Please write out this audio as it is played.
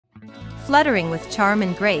Fluttering with charm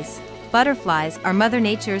and grace, butterflies are Mother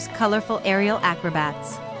Nature's colorful aerial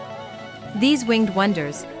acrobats. These winged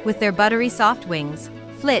wonders, with their buttery soft wings,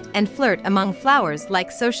 flit and flirt among flowers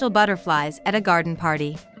like social butterflies at a garden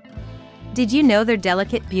party. Did you know their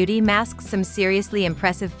delicate beauty masks some seriously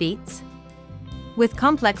impressive feats? With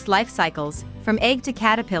complex life cycles, from egg to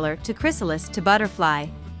caterpillar to chrysalis to butterfly,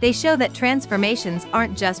 they show that transformations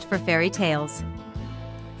aren't just for fairy tales.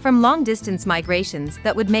 From long-distance migrations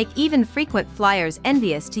that would make even frequent flyers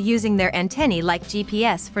envious to using their antennae like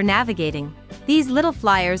GPS for navigating, these little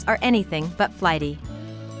flyers are anything but flighty.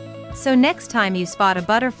 So next time you spot a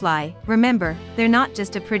butterfly, remember, they're not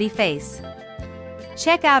just a pretty face.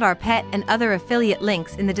 Check out our pet and other affiliate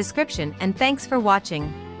links in the description, and thanks for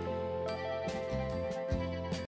watching.